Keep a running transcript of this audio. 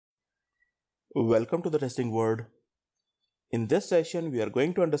Welcome to the testing world. In this session, we are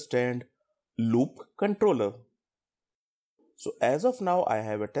going to understand loop controller. So as of now, I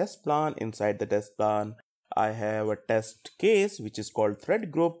have a test plan. Inside the test plan, I have a test case which is called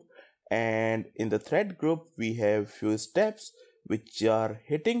thread group. And in the thread group, we have few steps which are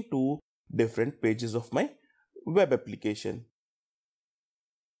hitting to different pages of my web application.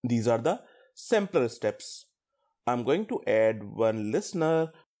 These are the simpler steps. I'm going to add one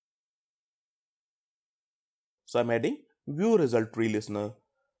listener. So I'm adding view result tree listener,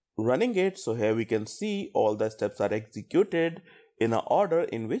 running it. So here we can see all the steps are executed in an order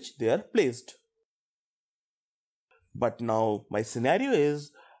in which they are placed. But now my scenario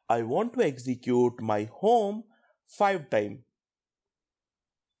is I want to execute my home 5 times.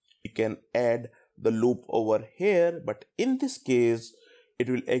 You can add the loop over here, but in this case it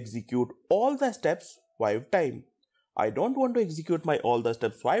will execute all the steps 5 times. I don't want to execute my all the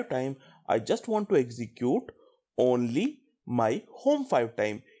steps 5 times. I just want to execute only my home 5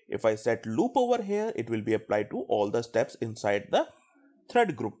 times. If I set loop over here, it will be applied to all the steps inside the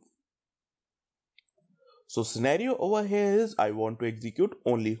thread group. So scenario over here is I want to execute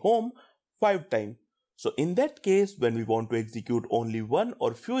only home 5 times. So in that case, when we want to execute only one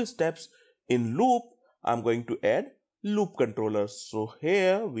or few steps in loop, I'm going to add loop controller. So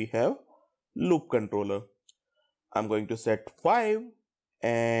here we have loop controller. I'm going to set 5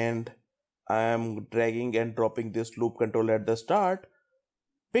 and I'm dragging and dropping this loop controller at the start.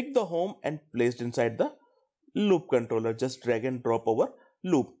 Pick the home and placed inside the loop controller. Just drag and drop over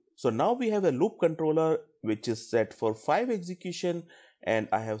loop. So now we have a loop controller which is set for 5 execution and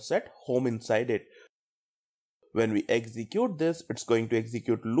I have set home inside it. When we execute this, it's going to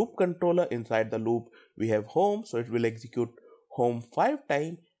execute loop controller. Inside the loop we have home, so it will execute home 5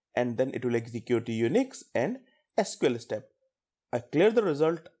 times and then it will execute Unix and SQL step. I clear the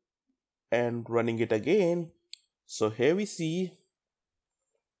result and running it again. So here we see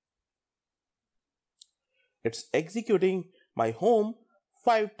it's executing my home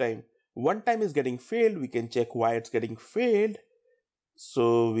 5 times. One time is getting failed. We can check why it's getting failed.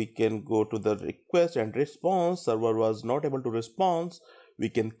 So we can go to the request and response. Server was not able to respond. We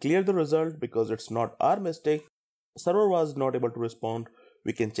can clear the result because it's not our mistake. Server was not able to respond.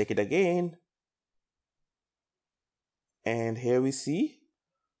 We can check it again. And here we see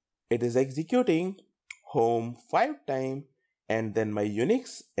it is executing home 5 times and then my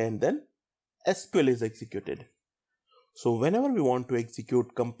Unix and then SQL is executed. So whenever we want to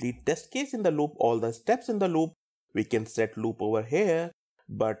execute complete test case in the loop, all the steps in the loop, we can set loop over here.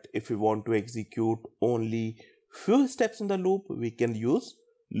 But if we want to execute only few steps in the loop, we can use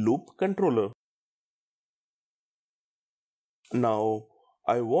loop controller. Now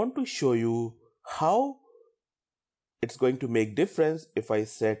I want to show you how it's going to make difference if I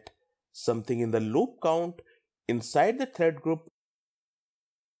set something in the loop count inside the thread group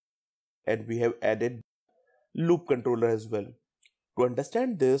and we have added loop controller as well. To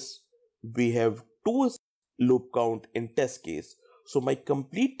understand this, we have two loop count in test case. So my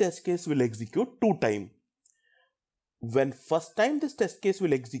complete test case will execute 2 times. When first time this test case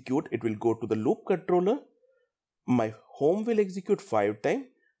will execute, it will go to the loop controller. My home will execute 5 times,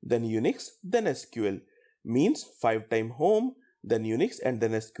 then Unix, then SQL. Means 5 times home, then Unix and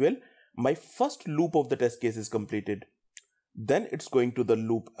then SQL. My first loop of the test case is completed. Then it's going to the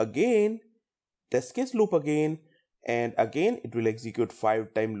loop again, test case loop again, and again it will execute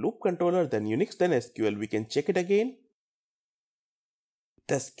 5 times loop controller, then Unix, then SQL. We can check it again.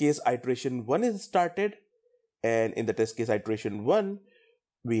 Test case iteration 1 is started, and in the test case iteration 1,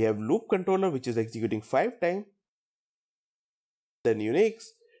 we have loop controller which is executing 5 times, then Unix,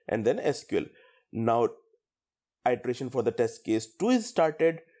 and then SQL. Now iteration for the test case 2 is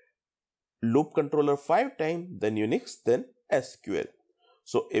started, loop controller 5 times, then Unix, then SQL.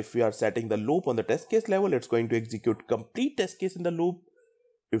 So if we are setting the loop on the test case level, it's going to execute complete test case in the loop.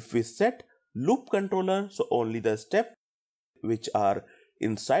 If we set loop controller, so only the steps which are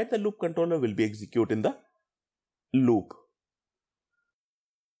inside the loop controller will be executed in the loop.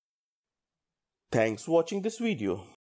 Thanks for watching this video.